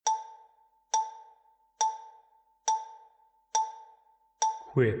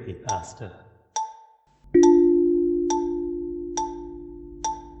Creepypasta.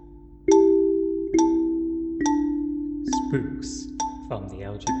 Spooks from the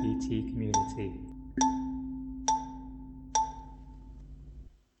LGBT community.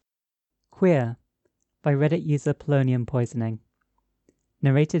 Queer by Reddit user Polonium Poisoning.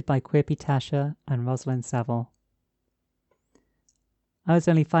 Narrated by Queerpy Tasha and Rosalind Saville. I was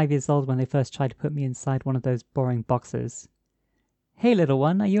only 5 years old when they first tried to put me inside one of those boring boxes. Hey little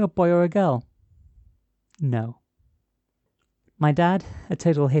one, are you a boy or a girl? No. My dad, a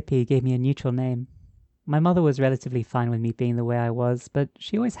total hippie, gave me a neutral name. My mother was relatively fine with me being the way I was, but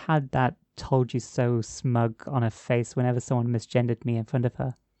she always had that told you so smug on her face whenever someone misgendered me in front of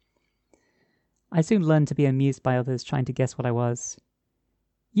her. I soon learned to be amused by others trying to guess what I was.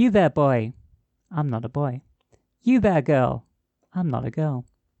 You there, boy. I'm not a boy. You there, girl. I'm not a girl.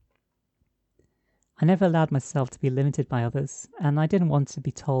 I never allowed myself to be limited by others, and I didn't want to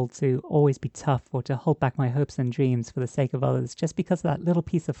be told to always be tough or to hold back my hopes and dreams for the sake of others just because of that little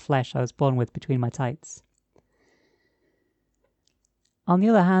piece of flesh I was born with between my tights. On the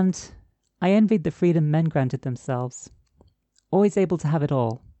other hand, I envied the freedom men granted themselves. Always able to have it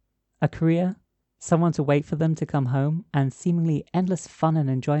all. A career, someone to wait for them to come home, and seemingly endless fun and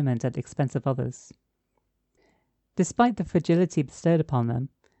enjoyment at the expense of others. Despite the fragility bestowed upon them,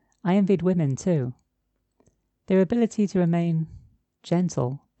 I envied women too. Their ability to remain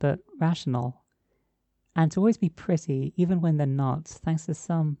gentle but rational, and to always be pretty even when they're not, thanks to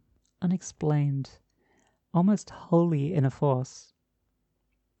some unexplained, almost holy inner force.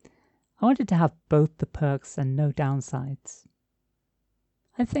 I wanted to have both the perks and no downsides.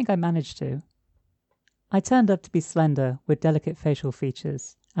 I think I managed to. I turned up to be slender with delicate facial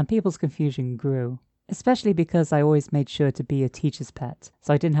features, and people's confusion grew, especially because I always made sure to be a teacher's pet,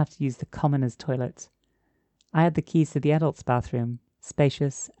 so I didn't have to use the commoner's toilet. I had the keys to the adult's bathroom,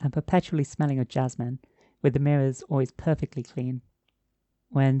 spacious and perpetually smelling of jasmine, with the mirrors always perfectly clean.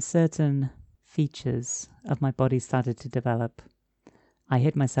 When certain features of my body started to develop, I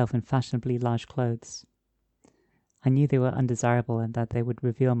hid myself in fashionably large clothes. I knew they were undesirable and that they would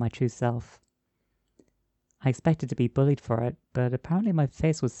reveal my true self. I expected to be bullied for it, but apparently my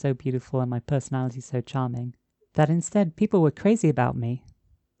face was so beautiful and my personality so charming that instead people were crazy about me.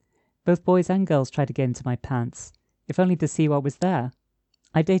 Both boys and girls tried to get into my pants, if only to see what was there.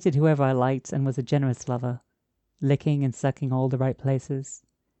 I dated whoever I liked and was a generous lover, licking and sucking all the right places,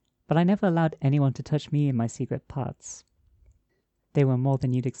 but I never allowed anyone to touch me in my secret parts. They were more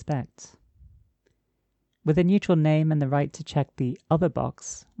than you'd expect. With a neutral name and the right to check the other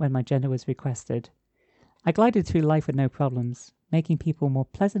box when my gender was requested, I glided through life with no problems, making people more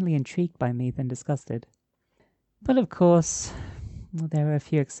pleasantly intrigued by me than disgusted. But of course, there were a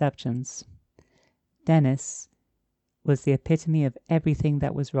few exceptions. Dennis was the epitome of everything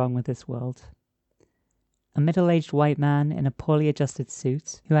that was wrong with this world. A middle-aged white man in a poorly adjusted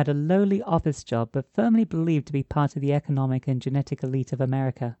suit who had a lowly office job but firmly believed to be part of the economic and genetic elite of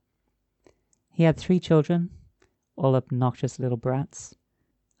America. He had 3 children, all obnoxious little brats,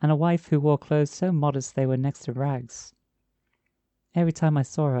 and a wife who wore clothes so modest they were next to rags. Every time I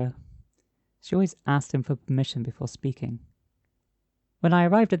saw her, she always asked him for permission before speaking. When I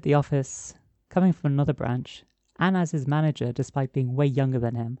arrived at the office, coming from another branch, and as his manager despite being way younger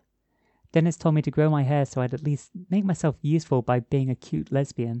than him, Dennis told me to grow my hair so I'd at least make myself useful by being a cute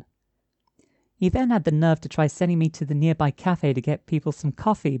lesbian. He then had the nerve to try sending me to the nearby cafe to get people some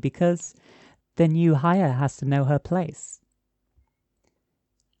coffee because the new hire has to know her place.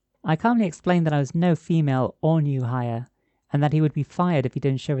 I calmly explained that I was no female or new hire, and that he would be fired if he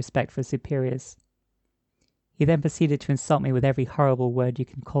didn't show respect for his superiors. He then proceeded to insult me with every horrible word you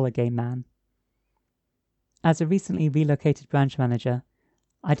can call a gay man. As a recently relocated branch manager,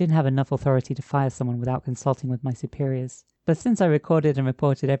 I didn't have enough authority to fire someone without consulting with my superiors, but since I recorded and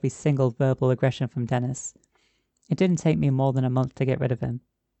reported every single verbal aggression from Dennis, it didn't take me more than a month to get rid of him.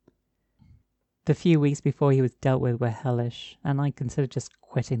 The few weeks before he was dealt with were hellish, and I considered just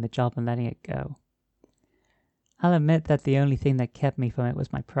quitting the job and letting it go. I'll admit that the only thing that kept me from it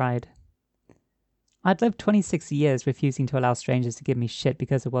was my pride. I'd lived 26 years refusing to allow strangers to give me shit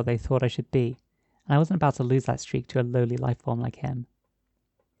because of what they thought I should be, and I wasn't about to lose that streak to a lowly life form like him.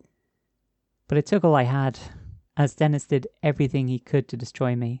 But it took all I had, as Dennis did everything he could to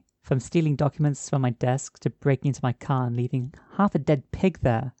destroy me, from stealing documents from my desk to breaking into my car and leaving half a dead pig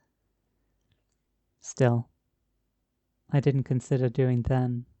there. Still, I didn't consider doing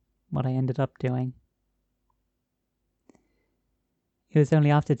then what I ended up doing. It was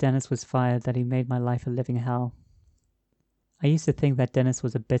only after Dennis was fired that he made my life a living hell. I used to think that Dennis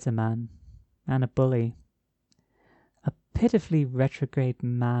was a bitter man and a bully. A pitifully retrograde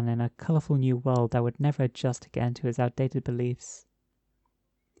man in a colourful new world that would never adjust again to his outdated beliefs.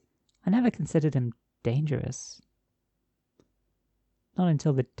 I never considered him dangerous. Not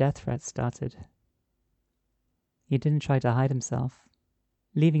until the death threats started. He didn't try to hide himself,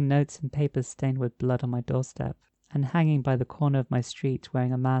 leaving notes and papers stained with blood on my doorstep, and hanging by the corner of my street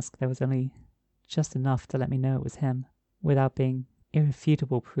wearing a mask that was only just enough to let me know it was him, without being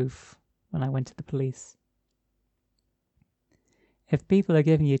irrefutable proof when I went to the police. If people are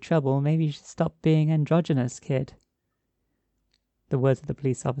giving you trouble, maybe you should stop being androgynous, kid. The words of the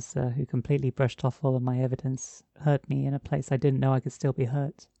police officer, who completely brushed off all of my evidence, hurt me in a place I didn't know I could still be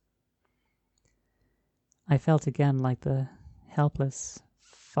hurt. I felt again like the helpless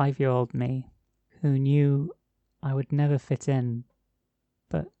 5-year-old me who knew I would never fit in,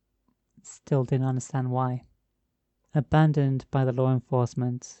 but still didn't understand why. Abandoned by the law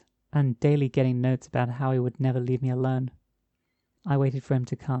enforcement and daily getting notes about how he would never leave me alone, I waited for him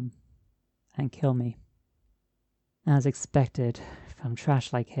to come and kill me. As expected from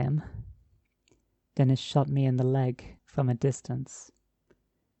trash like him, Dennis shot me in the leg from a distance,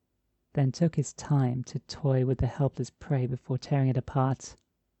 then took his time to toy with the helpless prey before tearing it apart.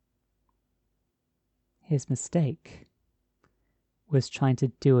 His mistake was trying to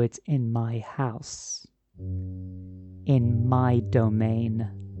do it in my house, in my domain.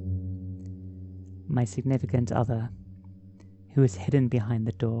 My significant other, who was hidden behind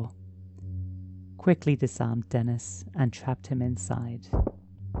the door, quickly disarmed Dennis and trapped him inside.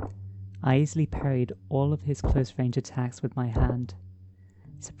 I easily parried all of his close-range attacks with my hand,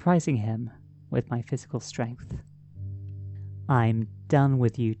 surprising him with my physical strength. I'm done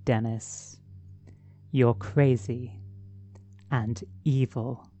with you, Dennis. You're crazy and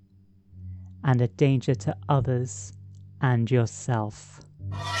evil and a danger to others and yourself.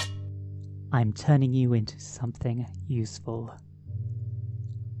 I'm turning you into something useful.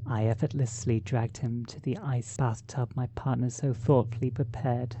 I effortlessly dragged him to the ice bathtub my partner so thoughtfully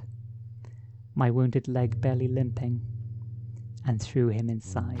prepared, my wounded leg barely limping, and threw him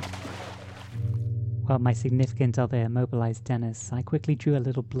inside. While my significant other immobilized Dennis, I quickly drew a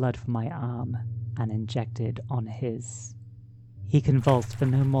little blood from my arm and injected on his. He convulsed for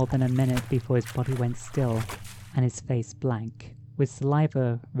no more than a minute before his body went still and his face blank, with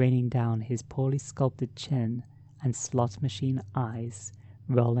saliva raining down his poorly sculpted chin and slot machine eyes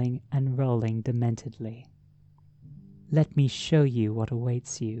rolling and rolling dementedly. Let me show you what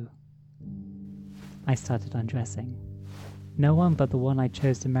awaits you. I started undressing. No one but the one I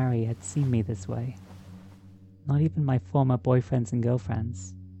chose to marry had seen me this way. Not even my former boyfriends and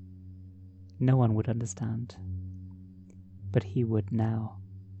girlfriends. No one would understand. But he would now.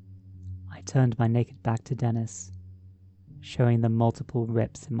 I turned my naked back to Dennis, showing the multiple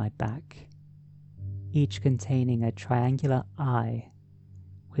rips in my back, each containing a triangular eye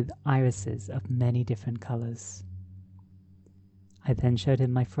with irises of many different colors. I then showed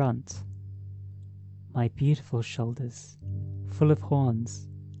him my front, my beautiful shoulders, full of horns,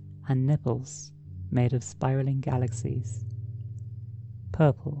 and nipples made of spiraling galaxies,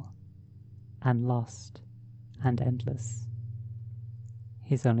 purple and lost and endless.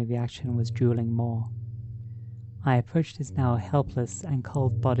 His only reaction was drooling more. I approached his now helpless and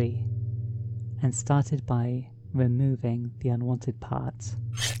cold body and started by removing the unwanted part,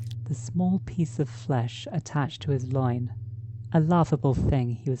 the small piece of flesh attached to his loin, a laughable thing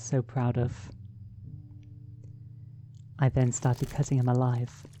he was so proud of. I then started cutting him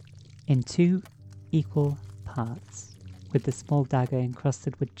alive, in 2 equal parts, with the small dagger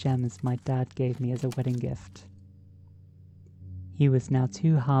encrusted with gems my dad gave me as a wedding gift. He was now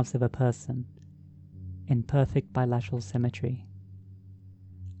 2 halves of a person, in perfect bilateral symmetry.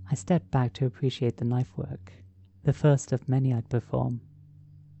 I stepped back to appreciate the knife work, the first of many I'd perform.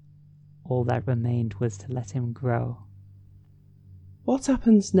 All that remained was to let him grow. What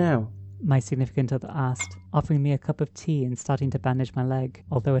happens now? My significant other asked, offering me a cup of tea and starting to bandage my leg,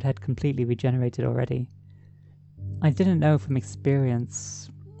 although it had completely regenerated already. I didn't know from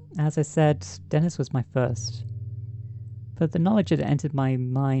experience. As I said, Dennis was my first. But the knowledge had entered my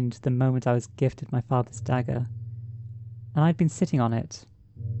mind the moment I was gifted my father's dagger, and I'd been sitting on it,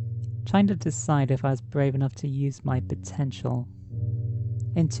 trying to decide if I was brave enough to use my potential.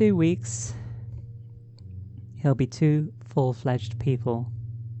 In 2 weeks, he'll be 2 full-fledged people,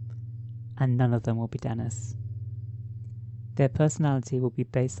 and none of them will be Dennis. Their personality will be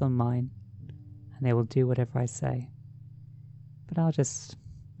based on mine, and they will do whatever I say. But I'll just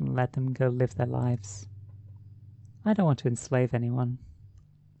let them go live their lives. I don't want to enslave anyone.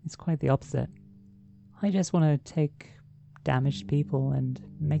 It's quite the opposite. I just want to take damaged people and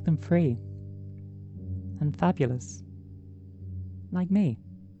make them free and fabulous. Like me.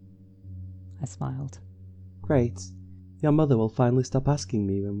 I smiled. Great. Your mother will finally stop asking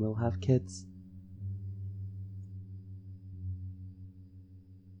me when we'll have kids.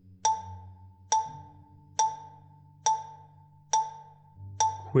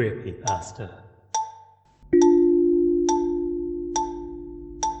 Creepypasta.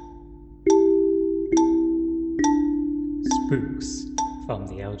 Spooks from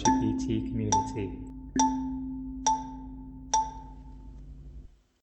the LGBT community.